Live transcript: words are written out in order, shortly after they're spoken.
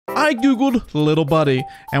I Googled little buddy,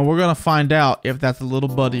 and we're gonna find out if that's a little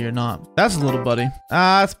buddy or not. That's a little buddy.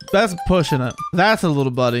 That's pushing it. That's a little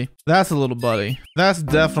buddy. That's a little buddy. That's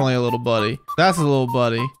definitely a little buddy. That's a little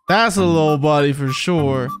buddy. That's a little buddy for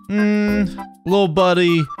sure. Little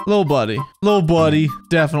buddy. Little buddy. Little buddy.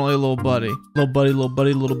 Definitely a little buddy. Little buddy, little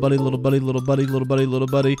buddy, little buddy, little buddy, little buddy, little buddy, little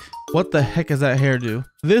buddy. What the heck is that hairdo?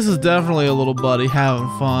 This is definitely a little buddy having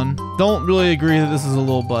fun. Don't really agree that this is a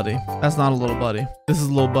little buddy. That's not a little buddy. This is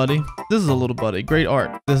a little buddy. This is a little buddy. Great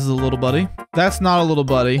art. This is a little buddy. That's not a little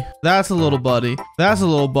buddy. That's a little buddy. That's a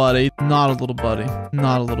little buddy. Not a little buddy.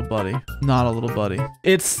 Not a little buddy. Not a little buddy.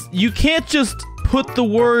 You can't just put the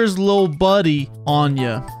words little buddy on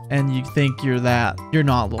you and you think you're that. You're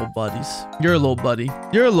not little buddies. You're a little buddy.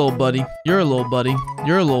 You're a little buddy. You're a little buddy.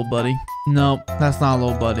 You're a little buddy. Nope, that's not a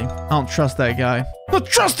little buddy. I don't trust that guy. I don't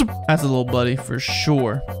trust him. That's a little buddy for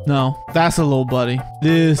sure. No, that's a little buddy.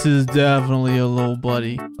 This is definitely a little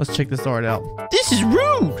buddy. Let's check this art out. This is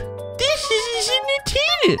rude. This is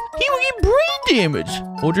intended. He will get brain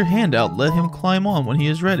damage. Hold your hand out. Let him climb on when he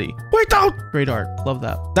is ready. Wait out. Great art. Love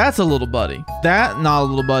that. That's a little buddy. That, not a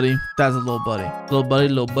little buddy. That's a little buddy. Little buddy,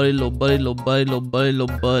 little buddy, little buddy, little buddy, little buddy,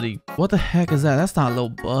 little buddy. What the heck is that? That's not a little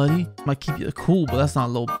buddy. Might keep you cool, but that's not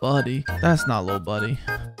a little buddy. That's not a little buddy.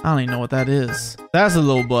 I don't even know what that is. That's a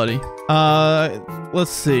little buddy.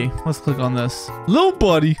 Let's see. Let's click on this. Little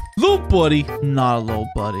buddy. Little buddy. Not a little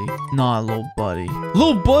buddy. Not a little buddy.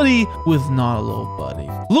 Little buddy with not a little buddy.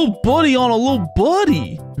 Little buddy on a little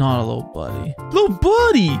buddy. Not a little buddy. Little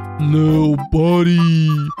buddy. Little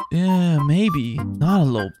buddy. Yeah, maybe. Not a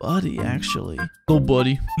little buddy, actually. Little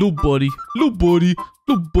buddy. Little buddy. Little buddy.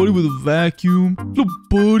 Little buddy with a vacuum. Little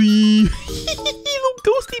buddy. Little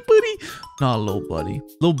ghosty buddy. Not a little buddy.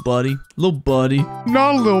 Little buddy. Little buddy.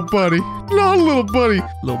 Not a little buddy. Not a little buddy.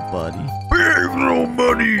 Little buddy. Big little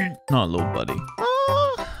buddy. Not a little buddy.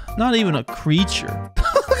 Not even a creature.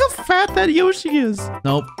 Look how fat that Yoshi is.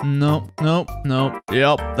 Nope. Nope. Nope. Nope.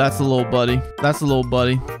 Yep. That's a little buddy. That's a little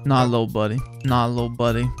buddy. Not a little buddy. Not a little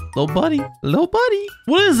buddy. Little buddy. Little buddy.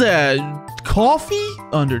 What is that? Coffee?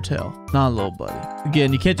 Undertale. Not a little buddy.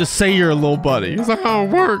 Again, you can't just say you're a little buddy. It's not how it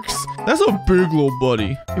works. That's a big little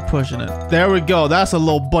buddy. You're pushing it. There we go. That's a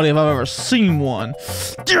little buddy if I've ever seen one.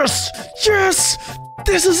 Yes! Yes!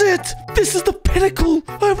 This is it! This is the pinnacle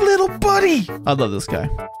of little buddy! I love this guy.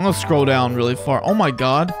 I'm gonna scroll down really far. Oh my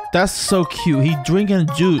god. That's so cute. He drinking a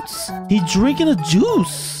juice. He drinking a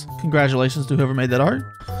juice. Congratulations to whoever made that art.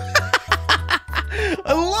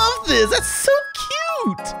 I love this. That's so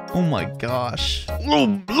cute. Oh my gosh.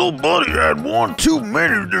 Little buddy had one too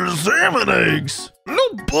many salmon eggs.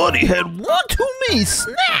 Little buddy had one too many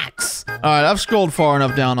snacks. All right, I've scrolled far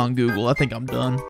enough down on Google. I think I'm done.